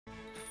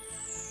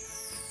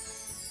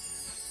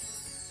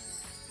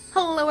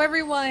Hello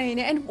everyone,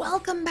 and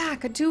welcome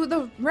back to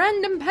the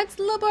Random Pets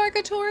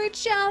LaBARKatory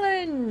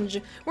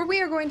Challenge, where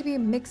we are going to be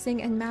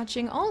mixing and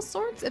matching all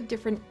sorts of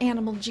different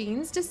animal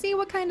genes to see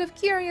what kind of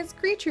curious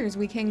creatures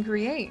we can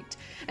create.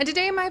 And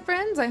today, my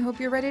friends, I hope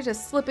you're ready to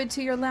slip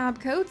into your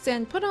lab coats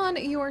and put on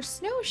your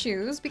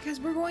snowshoes, because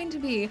we're going to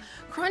be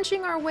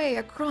crunching our way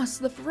across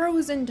the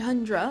frozen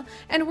tundra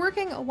and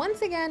working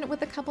once again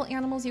with a couple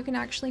animals you can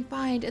actually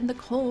find in the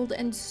cold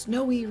and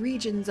snowy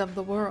regions of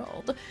the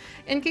world.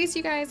 In case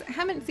you guys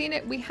haven't seen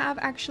it, we have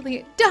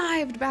actually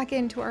dived back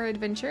into our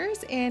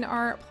adventures in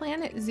our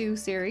Planet Zoo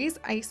series,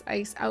 Ice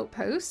Ice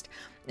Outpost.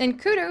 And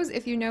kudos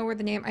if you know where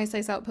the name Ice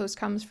Ice Outpost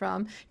comes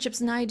from. Chips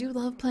and I do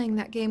love playing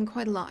that game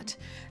quite a lot.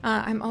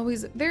 I'm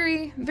always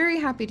very, very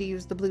happy to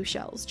use the blue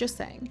shells. Just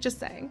saying, just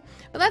saying.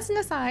 But that's an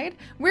aside.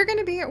 We're going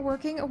to be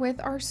working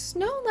with our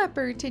snow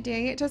leopard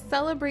today to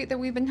celebrate that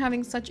we've been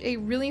having such a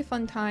really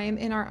fun time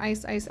in our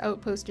Ice Ice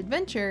Outpost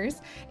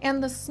adventures.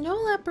 And the snow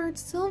leopard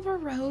Silver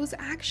Rose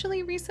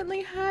actually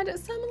recently had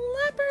some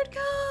leopard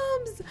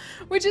cubs,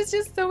 which is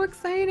just so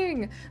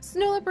exciting.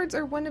 Snow leopards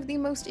are one of the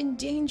most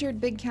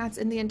endangered big cats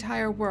in the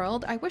entire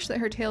world. I wish that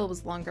her tail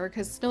was longer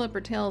because snow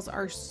leopard tails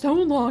are so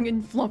long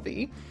and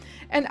fluffy.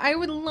 And I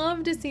would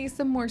love to see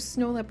some more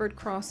snow leopard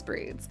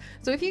crossbreeds.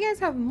 So if you guys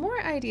have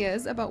more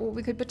ideas about what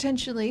we could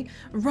potentially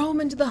roam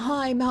into the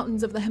high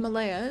mountains of the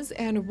Himalayas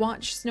and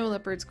watch snow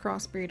leopards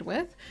crossbreed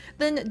with,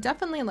 then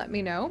definitely let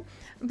me know.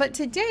 But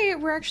today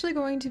we're actually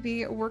going to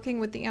be working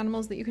with the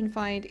animals that you can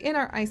find in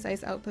our Ice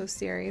Ice Outpost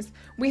series.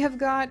 We have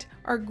got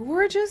our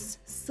gorgeous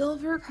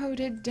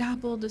silver-coated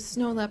dappled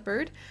snow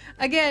leopard.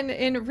 Again,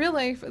 in real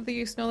life,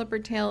 the snow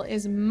leopard tail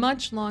is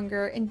much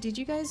longer. And did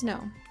you guys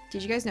know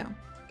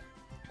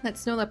that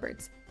snow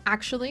leopards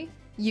actually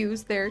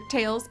use their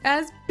tails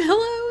as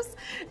pillows,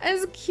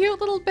 as cute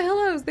little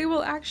pillows? They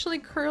will actually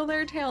curl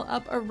their tail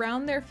up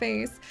around their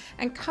face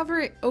and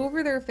cover it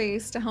over their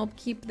face to help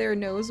keep their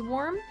nose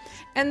warm.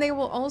 And they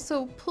will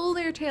also pull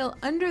their tail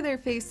under their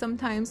face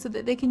sometimes so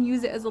that they can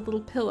use it as a little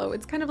pillow.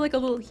 It's kind of like a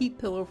little heat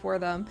pillow for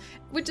them,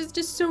 which is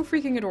just so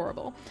freaking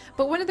adorable.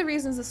 But one of the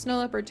reasons the snow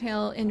leopard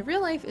tail in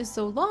real life is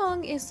so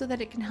long is so that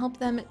it can help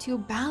them to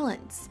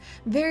balance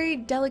very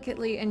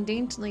delicately and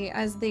daintily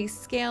as they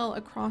scale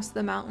across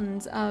the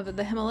mountains of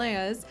the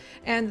Himalayas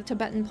and the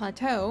Tibetan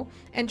Plateau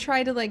and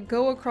try to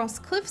go across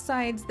cliff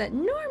sides that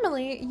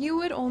normally you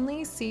would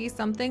only see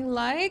something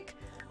like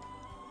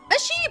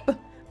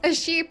a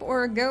sheep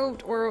or a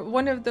goat or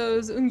one of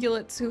those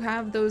ungulates who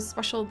have those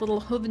special little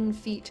hooven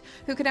feet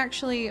who can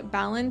actually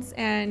balance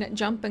and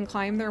jump and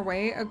climb their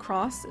way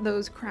across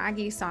those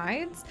craggy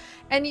sides.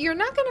 And you're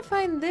not going to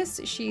find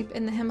this sheep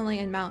in the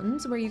Himalayan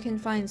mountains where you can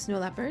find snow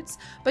leopards,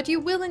 but you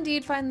will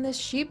indeed find this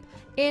sheep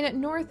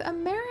in North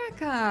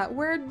America,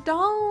 where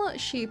Dall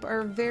sheep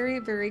are very,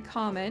 very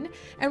common.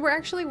 And we're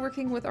actually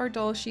working with our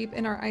Dall sheep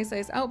in our Ice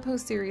Ice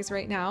Outpost series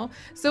right now.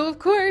 So of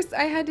course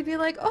I had to be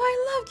like, oh,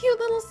 I love cute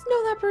little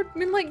snow leopard. I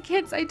mean, like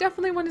kids, I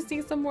definitely want to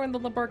see some more in the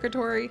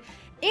LaBARKatory.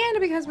 And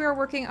because we are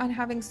working on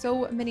having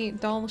so many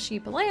Dall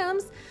sheep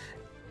lambs,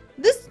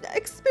 this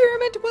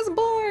experiment was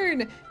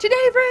born!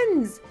 Today,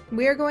 friends,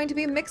 we are going to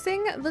be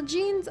mixing the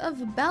genes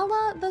of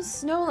Bella the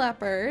snow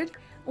leopard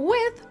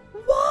with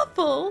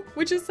Waffle,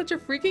 which is such a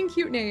freaking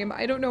cute name.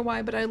 I don't know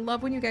why, but I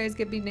love when you guys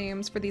give me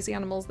names for these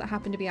animals that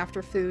happen to be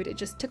after food. It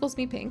just tickles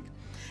me pink.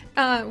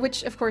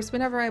 Which, of course,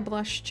 whenever I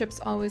blush, Chips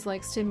always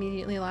likes to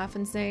immediately laugh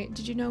and say,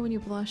 "Did you know when you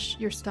blush,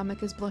 your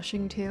stomach is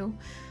blushing too?"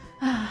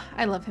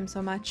 I love him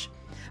so much.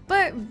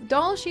 But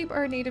Dall sheep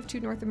are native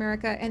to North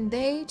America, and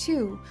they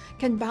too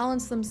can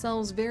balance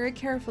themselves very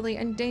carefully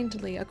and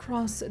daintily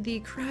across the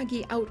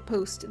craggy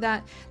outpost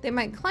that they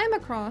might climb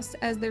across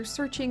as they're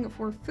searching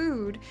for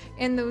food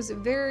in those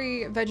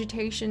very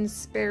vegetation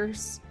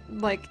sparse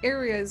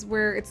areas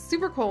where it's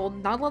super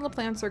cold, not a lot of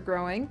plants are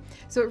growing.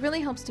 So it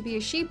really helps to be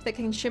a sheep that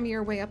can shimmy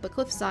your way up a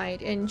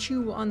cliffside and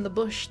chew on the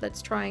bush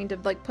that's trying to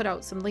put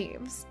out some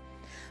leaves.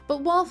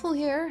 But Waffle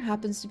here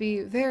happens to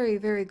be very,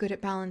 very good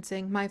at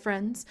balancing, my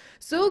friends.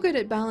 So good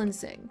at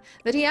balancing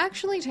that he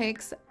actually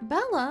takes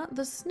Bella,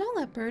 the snow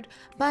leopard,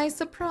 by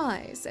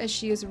surprise as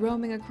she is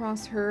roaming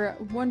across her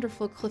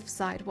wonderful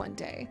cliffside one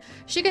day.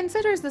 She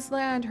considers this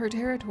land her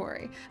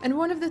territory, and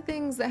one of the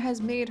things that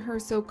has made her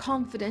so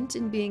confident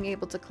in being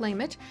able to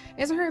claim it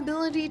is her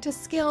ability to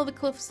scale the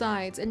cliff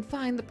sides and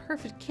find the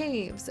perfect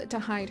caves to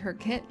hide her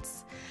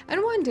kits.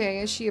 And one day,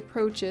 as she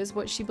approaches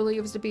what she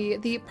believes to be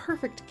the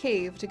perfect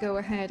cave to go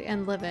ahead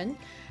and live in,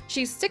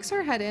 she sticks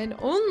her head in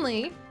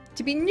only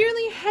to be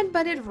nearly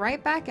headbutted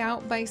right back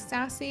out by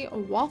sassy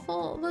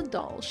Waffle the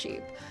Dall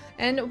sheep.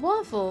 And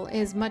Waffle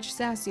is much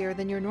sassier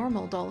than your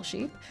normal Dall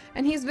sheep,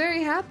 and he's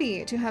very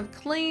happy to have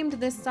claimed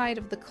this side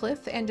of the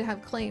cliff and to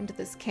have claimed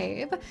this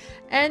cave.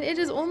 And it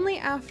is only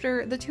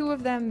after the two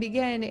of them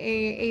begin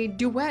a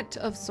duet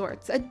of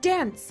sorts, a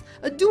dance,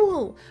 a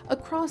duel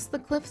across the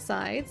cliff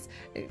sides,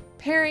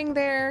 pairing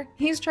there.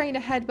 He's trying to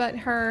headbutt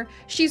her,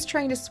 she's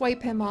trying to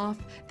swipe him off,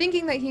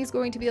 thinking that he's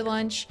going to be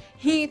lunch,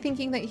 he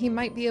thinking that he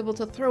might be able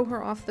to throw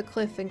her off the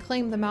cliff and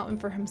claim the mountain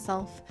for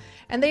himself.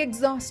 And they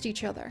exhaust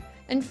each other.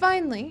 And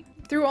finally,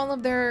 through all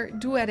of their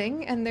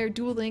duetting and their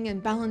dueling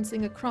and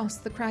balancing across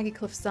the craggy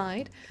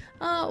cliffside,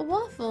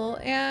 Waffle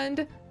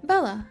and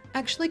Bella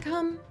actually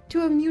come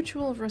to a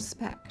mutual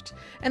respect,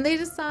 and they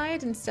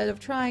decide, instead of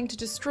trying to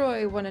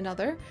destroy one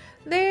another,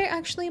 they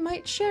actually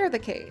might share the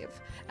cave.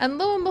 And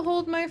lo and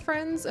behold, my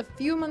friends, a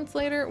few months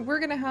later, we're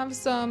gonna have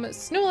some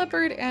snow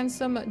leopard and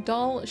some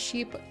Dall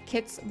sheep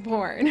kits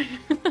born.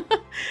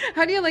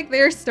 How do you like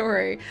their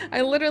story?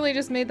 I literally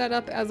just made that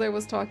up as I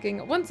was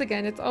talking. Once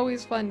again, it's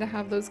always fun to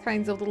have those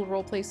kinds of little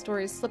roleplay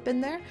stories slip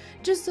in there,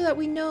 just so that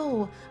we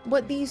know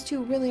what these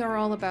two really are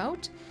all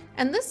about.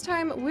 And this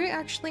time, we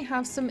actually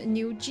have some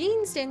new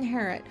genes to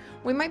inherit.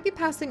 We might be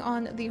passing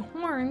on the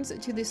horns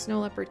to the snow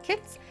leopard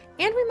kits,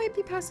 and we might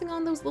be passing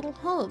on those little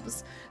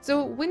hooves.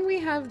 So when we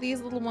have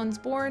these little ones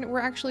born, we're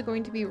actually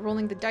going to be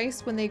rolling the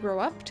dice when they grow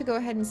up to go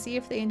ahead and see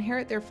if they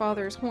inherit their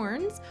father's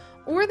horns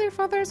or their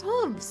father's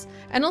hooves.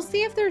 And we'll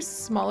see if there's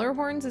smaller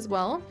horns as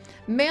well.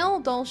 Male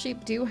Dall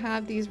sheep do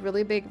have these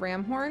really big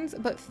ram horns,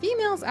 but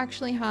females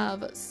actually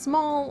have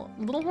small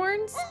little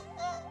horns.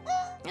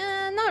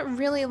 Not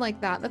really like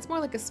that. That's more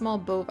like a small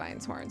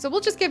bovine's horn. So we'll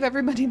just give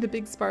everybody the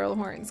big spiral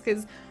horns,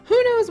 because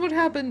who knows what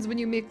happens when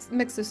you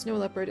mix a snow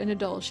leopard and a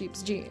Dall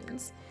sheep's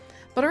genes.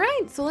 But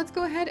alright, so let's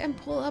go ahead and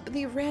pull up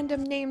the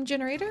random name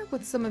generator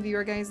with some of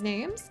your guys'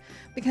 names,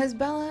 because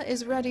Bella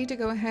is ready to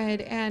go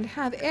ahead and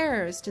have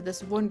heirs to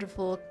this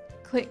wonderful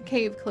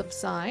cave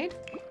cliffside.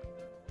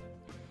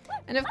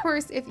 And of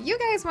course, if you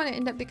guys want to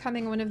end up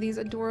becoming one of these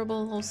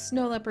adorable little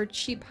snow leopard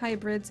sheep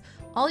hybrids,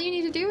 all you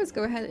need to do is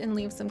go ahead and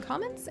leave some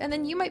comments, and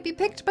then you might be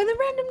picked by the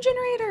random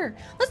generator.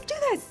 Let's do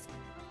this!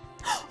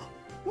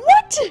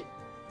 What?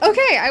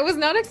 Okay, I was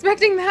not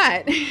expecting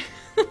that.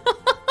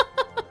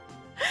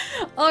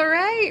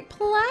 Alright,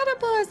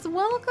 Platypus,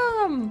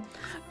 welcome!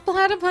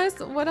 Platypus,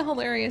 what a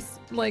hilarious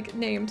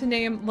name to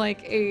name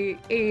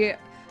a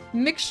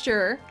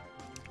mixture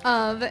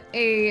of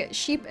a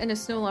sheep and a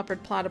snow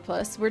leopard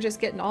platypus. We're just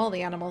getting all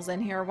the animals in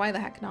here, why the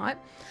heck not?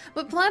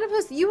 But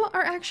Platypus, you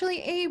are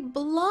actually a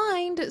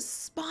blind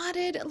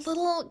spotted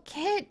little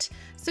kit.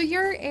 So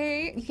you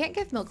can't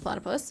give milk,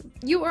 Platypus.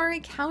 You are a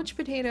couch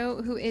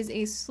potato who is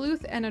a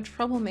sleuth and a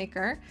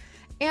troublemaker.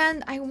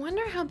 And I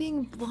wonder how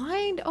being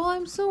blind, oh,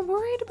 I'm so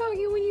worried about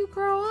you when you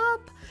grow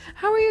up.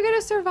 How are you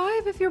gonna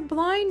survive if you're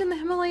blind in the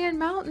Himalayan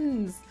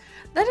mountains?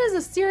 That is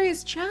a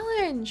serious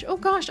challenge. Oh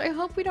gosh, I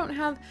hope we don't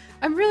have,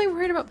 I'm really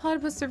worried about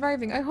Platypus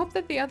surviving. I hope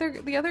that the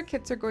other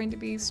kits are going to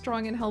be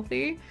strong and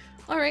healthy.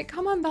 All right,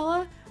 come on,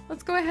 Bella.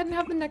 Let's go ahead and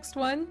have the next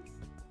one.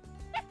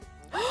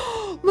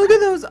 Look at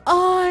those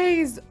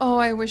eyes. Oh,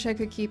 I wish I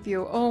could keep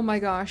you. Oh my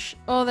gosh.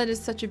 Oh, that is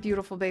such a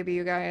beautiful baby,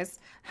 you guys.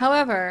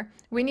 However,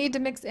 we need to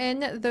mix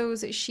in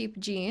those sheep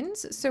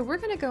genes. So we're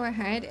going to go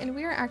ahead and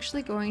we are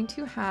actually going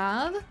to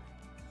have...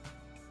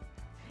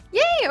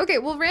 Yay! Okay,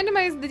 we'll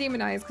randomize the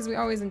demon eyes because we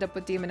always end up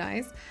with demon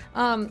eyes.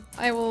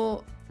 I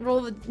will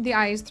roll the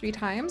eyes 3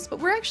 times, but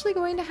we're actually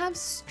going to have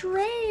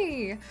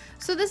Stray.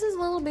 So this is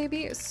little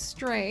baby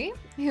Stray,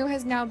 who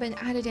has now been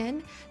added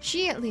in.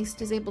 She at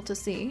least is able to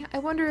see. I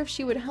wonder if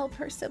she would help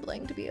her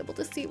sibling to be able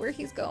to see where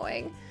he's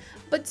going.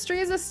 But Stray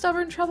is a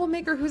stubborn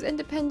troublemaker who's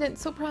independent,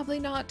 so probably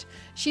not.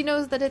 She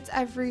knows that it's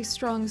every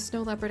strong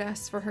snow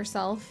leopardess for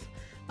herself.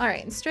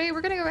 Alright, and Stray,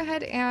 we're going to go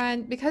ahead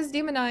and, because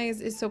Demon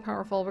Eyes is so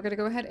powerful, we're going to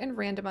go ahead and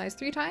randomize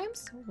 3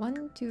 times.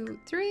 1, 2,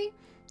 3.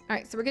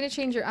 Alright, so we're going to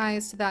change your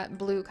eyes to that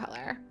blue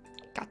color.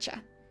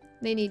 Gotcha.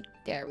 They need,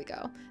 there we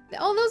go.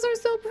 Oh, those are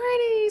so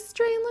pretty!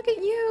 Stray, look at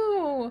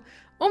you!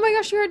 Oh my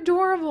gosh, you're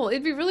adorable!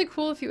 It'd be really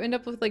cool if you end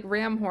up with like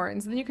ram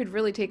horns, then you could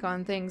really take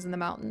on things in the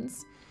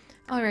mountains.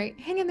 Alright,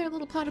 hang in there,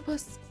 little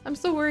platypus. I'm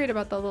so worried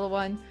about the little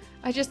one.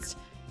 I just,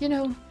 you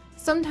know,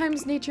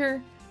 sometimes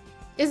nature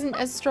isn't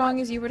as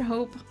strong as you would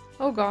hope.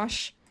 Oh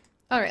gosh.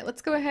 Alright,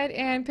 let's go ahead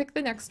and pick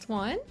the next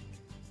one.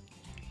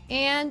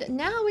 And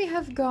now we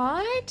have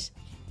got...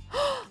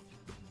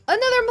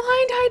 another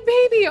blind-eyed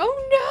baby!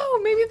 Oh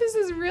no! Maybe this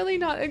is really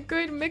not a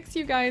good mix,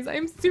 you guys.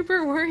 I'm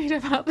super worried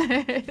about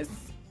this.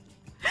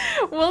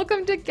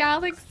 Welcome to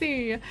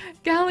Galaxy!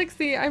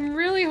 Galaxy, I'm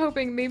really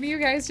hoping maybe you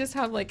guys just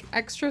have like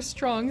extra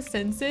strong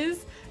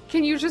senses.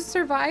 Can you just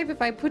survive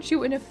if I put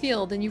you in a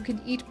field and you can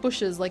eat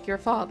bushes like your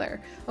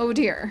father? Oh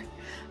dear.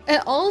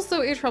 And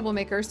also a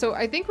troublemaker. So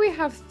I think we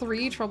have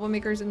 3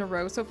 troublemakers in a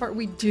row so far.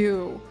 We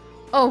do.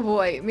 Oh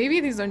boy, maybe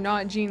these are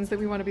not genes that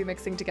we want to be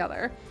mixing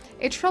together.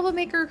 A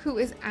troublemaker who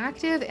is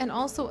active and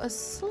also a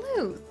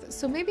sleuth.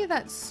 So maybe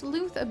that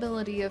sleuth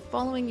ability of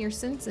following your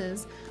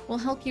senses will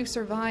help you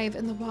survive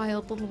in the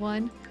wild, little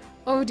one.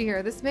 Oh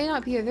dear, this may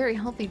not be a very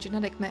healthy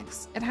genetic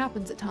mix. It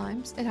happens at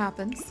times. It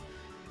happens.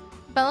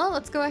 Bella,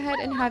 let's go ahead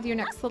and have your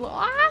next little...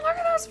 Ah, look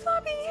at those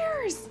floppy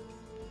ears!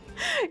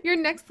 Your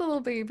next little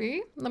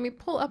baby. Let me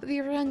pull up the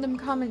random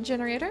comment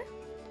generator.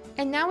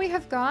 And now we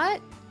have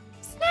got...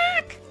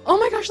 Snack! Oh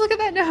my gosh, look at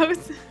that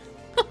nose!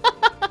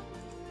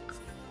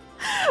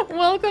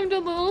 Welcome to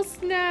Little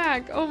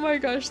Snack! Oh my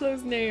gosh,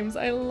 those names.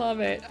 I love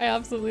it. I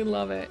absolutely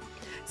love it.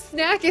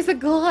 Snack is a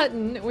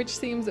glutton, which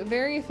seems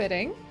very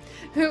fitting,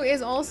 who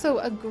is also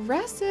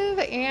aggressive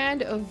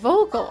and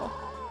vocal.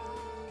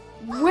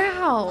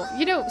 Wow.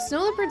 You know,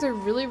 snow leopards are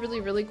really,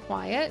 really, really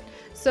quiet.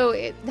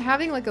 So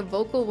having like a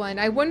vocal one,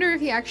 I wonder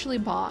if he actually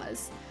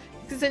baws.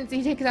 Since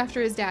he takes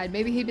after his dad,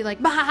 maybe he'd be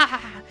like, bah,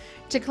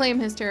 to claim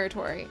his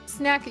territory.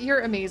 Snack, you're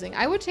amazing.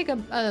 I would take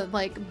a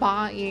like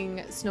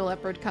baaing snow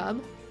leopard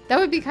cub. That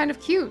would be kind of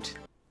cute.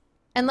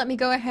 And let me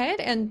go ahead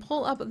and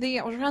pull up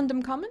the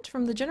random comment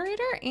from the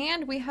generator,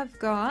 and we have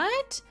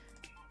got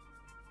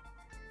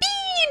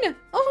Bean!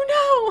 Oh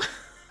no!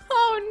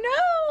 Oh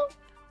no!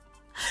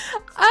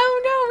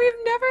 Oh no,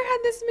 we've never had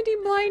this many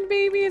blind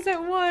babies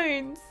at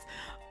once.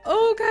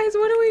 Oh guys,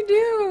 what do we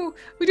do?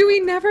 Do we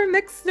never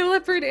mix snow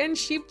leopard and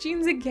sheep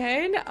genes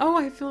again? Oh,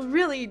 I feel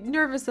really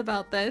nervous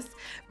about this.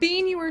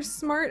 Bean, you are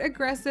smart,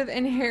 aggressive,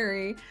 and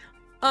hairy.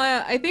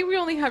 I think we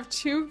only have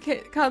two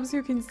cubs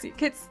who can see,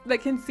 kits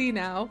that can see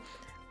now.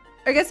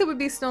 I guess it would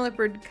be snow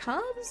leopard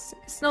cubs?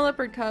 Snow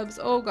leopard cubs.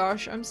 Oh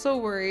gosh, I'm so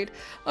worried.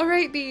 All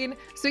right, Bean.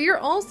 So you're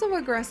also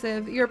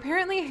aggressive. You're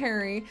apparently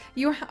hairy.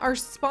 You are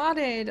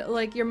spotted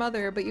like your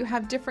mother, but you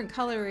have different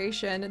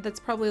coloration. That's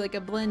probably like a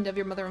blend of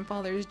your mother and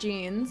father's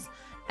genes.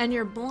 And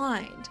you're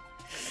blind.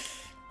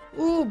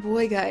 Oh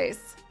boy,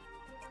 guys.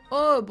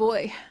 Oh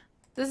boy.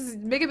 This is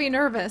making me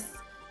nervous.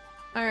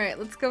 All right,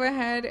 let's go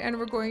ahead and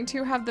we're going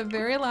to have the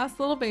very last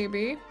little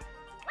baby.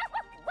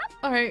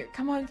 All right,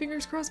 come on,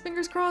 fingers crossed,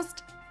 fingers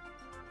crossed.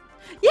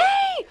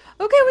 Yay!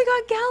 Okay, we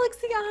got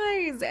galaxy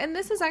eyes, and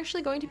this is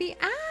actually going to be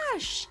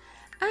Ash.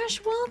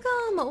 Ash,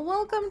 welcome.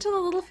 Welcome to the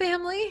little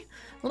family.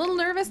 A little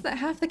nervous that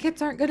half the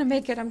kits aren't going to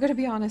make it, I'm going to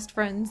be honest,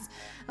 friends.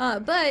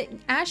 But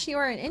Ash, you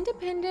are an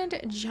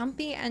independent,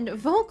 jumpy, and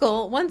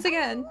vocal, once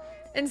again.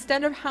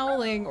 Instead of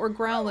howling or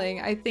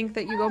growling, I think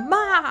that you go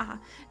ma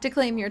to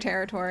claim your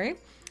territory.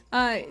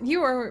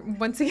 You are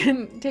once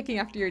again taking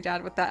after your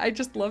dad with that. I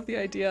just love the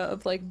idea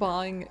of like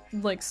bawing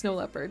like snow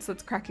leopards.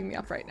 That's cracking me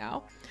up right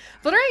now.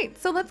 But alright,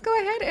 so let's go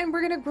ahead and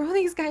we're gonna grow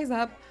these guys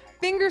up.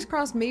 Fingers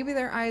crossed maybe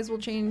their eyes will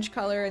change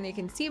color and they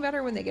can see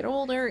better when they get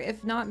older.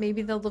 If not,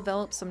 maybe they'll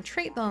develop some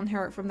trait they'll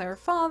inherit from their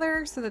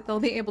father so that they'll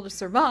be able to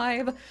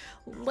survive.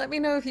 Let me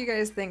know if you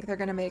guys think they're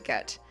gonna make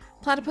it.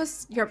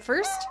 Platypus, you're up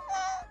first.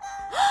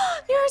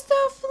 You're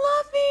so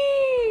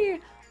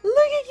fluffy!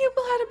 Look at you,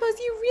 Platypus!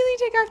 You really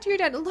take after your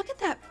dad. Look at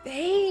that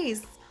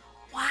face!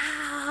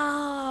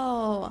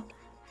 Wow!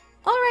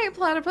 Alright,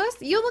 Platypus,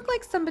 you look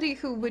like somebody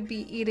who would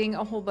be eating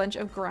a whole bunch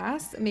of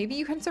grass. Maybe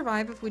you can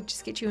survive if we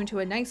just get you into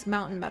a nice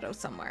mountain meadow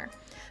somewhere.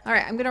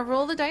 Alright, I'm gonna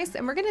roll the dice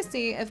and we're gonna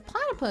see if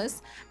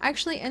Platypus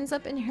actually ends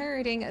up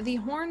inheriting the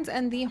horns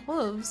and the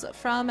hooves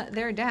from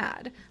their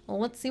dad. Well,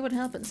 let's see what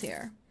happens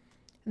here.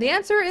 The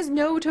answer is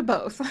no to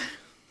both.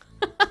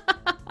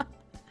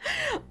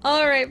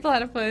 Alright,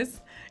 Platypus.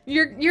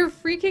 You're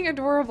freaking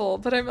adorable,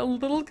 but I'm a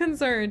little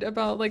concerned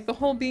about like the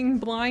whole being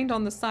blind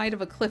on the side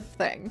of a cliff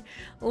thing.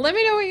 Let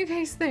me know what you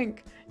guys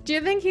think. Do you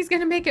think he's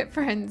gonna make it,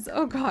 friends?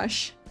 Oh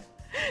gosh.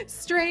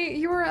 Stray,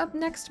 you're up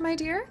next, my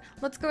dear.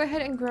 Let's go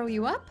ahead and grow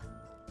you up.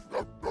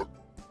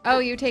 Oh,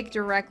 you take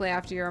directly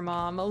after your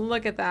mom.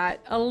 Look at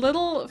that. A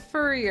little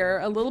furrier,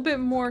 a little bit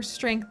more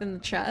strength in the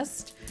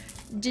chest.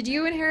 Did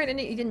you inherit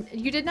any?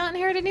 You did not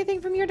inherit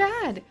anything from your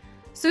dad.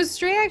 So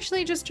Stray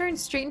actually just turned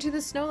straight into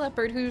the snow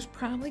leopard who's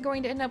probably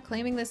going to end up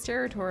claiming this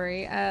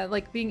territory,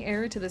 like being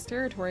heir to this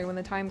territory when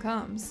the time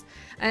comes.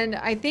 And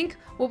I think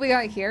what we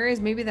got here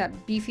is maybe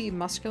that beefy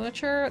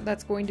musculature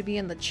that's going to be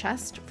in the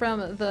chest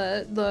from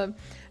the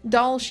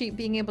Dall sheep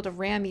being able to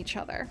ram each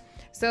other.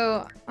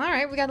 So,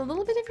 alright, we got a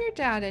little bit of your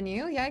dad in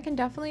you. Yeah, I can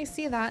definitely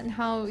see that and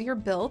how you're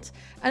built.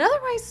 And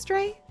otherwise,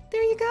 Stray,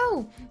 there you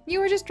go.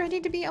 You are just ready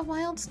to be a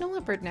wild snow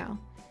leopard now.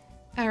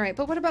 Alright,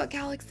 but what about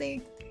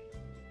Galaxy?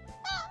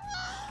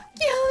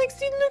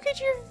 Galaxy, look at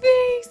your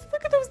face.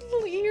 Look at those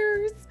little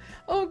ears.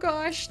 Oh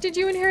gosh, did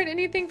you inherit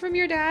anything from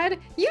your dad?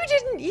 You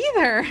didn't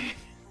either.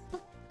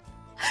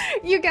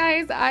 You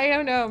guys, I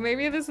don't know.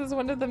 Maybe this is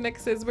one of the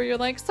mixes where you're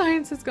like,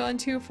 science has gone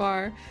too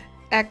far.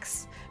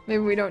 X.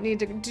 Maybe we don't need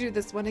to do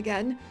this one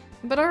again.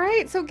 But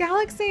alright, so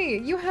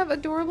Galaxy, you have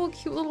adorable,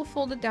 cute little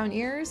folded down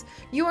ears.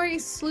 You are a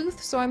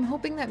sleuth, so I'm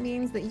hoping that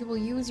means that you will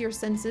use your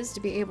senses to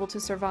be able to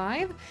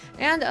survive.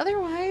 And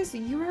otherwise,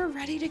 you are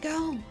ready to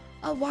go.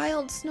 A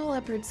wild snow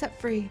leopard set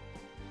free.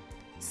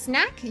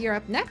 Snack, you're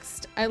up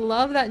next. I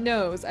love that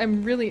nose.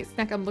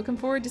 Snack, I'm looking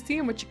forward to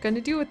seeing what you're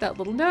gonna do with that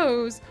little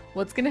nose.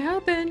 What's gonna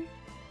happen?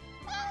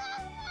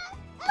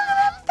 Look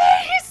at that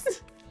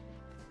face!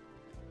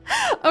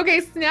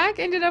 Okay, Snack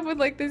ended up with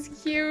like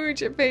this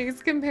huge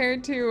face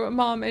compared to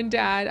mom and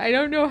dad. I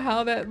don't know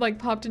how that like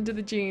popped into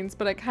the genes,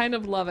 but I kind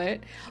of love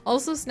it.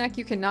 Also, Snack,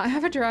 you cannot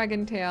have a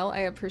dragon tail.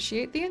 I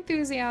appreciate the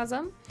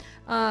enthusiasm,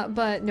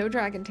 but no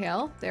dragon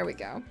tail. There we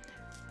go.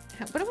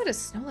 What would a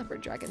snow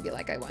leopard dragon be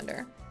like, I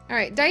wonder?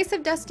 Alright, Dice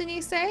of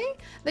Destiny say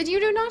that you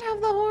do not have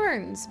the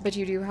horns, but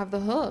you do have the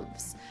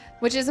hooves.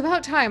 Which is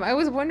about time. I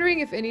was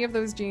wondering if any of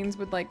those genes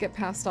would like get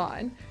passed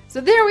on.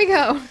 So there we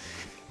go.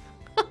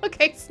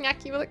 Okay,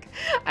 Snack, you look...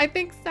 I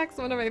think Snack's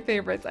one of my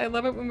favorites. I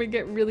love it when we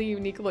get really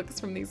unique looks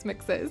from these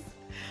mixes.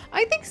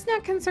 I think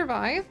Snack can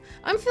survive.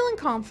 I'm feeling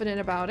confident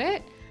about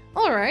it.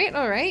 Alright,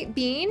 alright.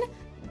 Bean,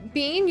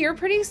 Bean, you're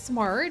pretty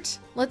smart.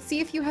 Let's see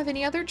if you have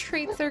any other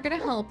traits that are gonna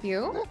help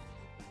you.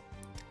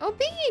 Oh,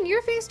 Bean,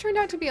 your face turned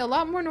out to be a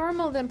lot more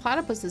normal than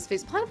Platypus's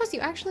face. Platypus, you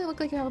actually look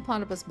like you have a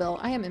platypus bill.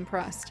 I am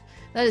impressed.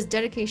 That is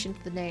dedication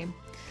to the name.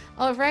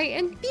 All right,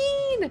 and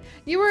Bean,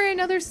 you were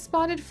another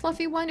spotted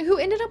fluffy one who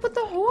ended up with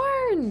the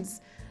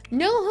horns.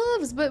 No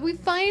hooves, but we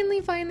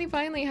finally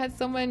had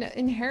someone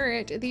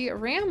inherit the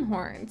ram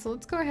horn. So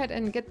let's go ahead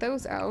and get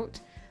those out.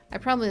 I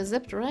probably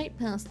zipped right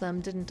past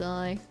them, didn't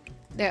I?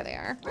 There they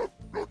are.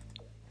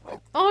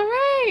 All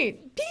right,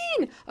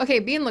 Bean. Okay,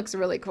 Bean looks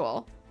really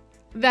cool.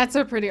 That's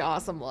a pretty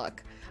awesome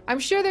look. I'm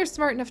sure they're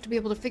smart enough to be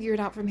able to figure it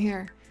out from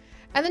here.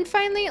 And then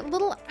finally,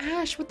 little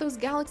Ash with those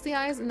galaxy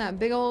eyes and that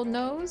big old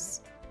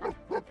nose.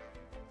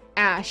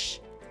 Ash.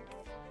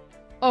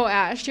 Oh,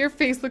 Ash, your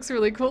face looks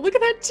really cool. Look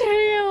at that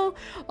tail.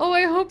 Oh,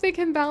 I hope they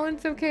can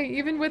balance okay,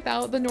 even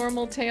without the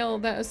normal tail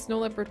that a snow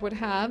leopard would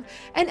have.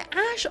 And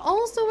Ash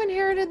also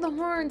inherited the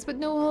horns, but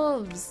no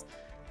hooves.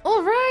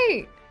 All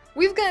right.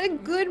 We've got a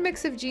good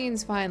mix of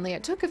genes finally.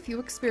 It took a few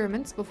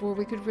experiments before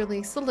we could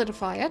really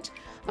solidify it.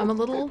 I'm a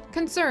little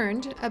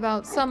concerned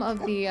about some of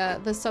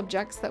the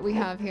subjects that we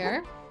have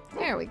here.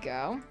 There we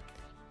go.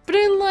 But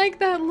I like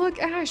that look,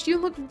 Ash. You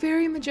look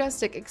very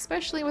majestic,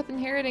 especially with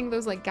inheriting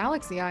those like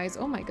galaxy eyes.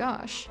 Oh my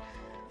gosh.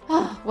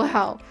 Oh,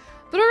 wow.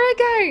 But all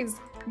right, guys.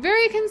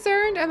 Very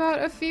concerned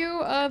about a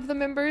few of the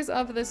members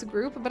of this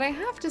group, but I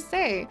have to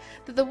say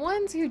that the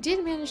ones who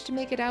did manage to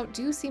make it out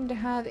do seem to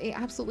have a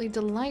absolutely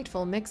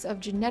delightful mix of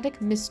genetic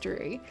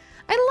mystery.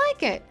 I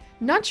like it.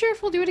 Not sure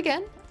if we'll do it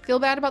again. Feel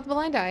bad about the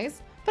blind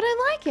eyes, but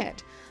I like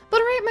it. But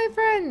all right, my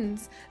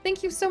friends,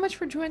 thank you so much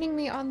for joining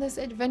me on this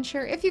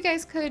adventure. If you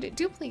guys could,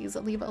 do please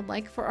leave a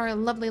like for our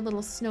lovely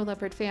little snow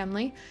leopard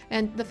family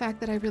and the fact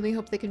that I really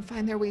hope they can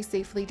find their way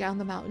safely down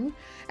the mountain.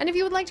 And if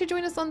you would like to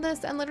join us on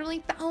this and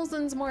literally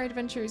thousands more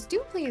adventures,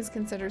 do please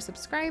consider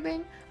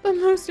subscribing. But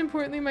most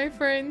importantly, my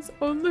friends,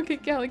 oh, look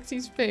at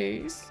Galaxy's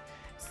face.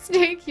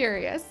 Stay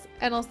curious,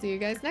 and I'll see you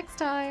guys next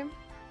time.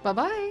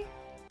 Bye-bye.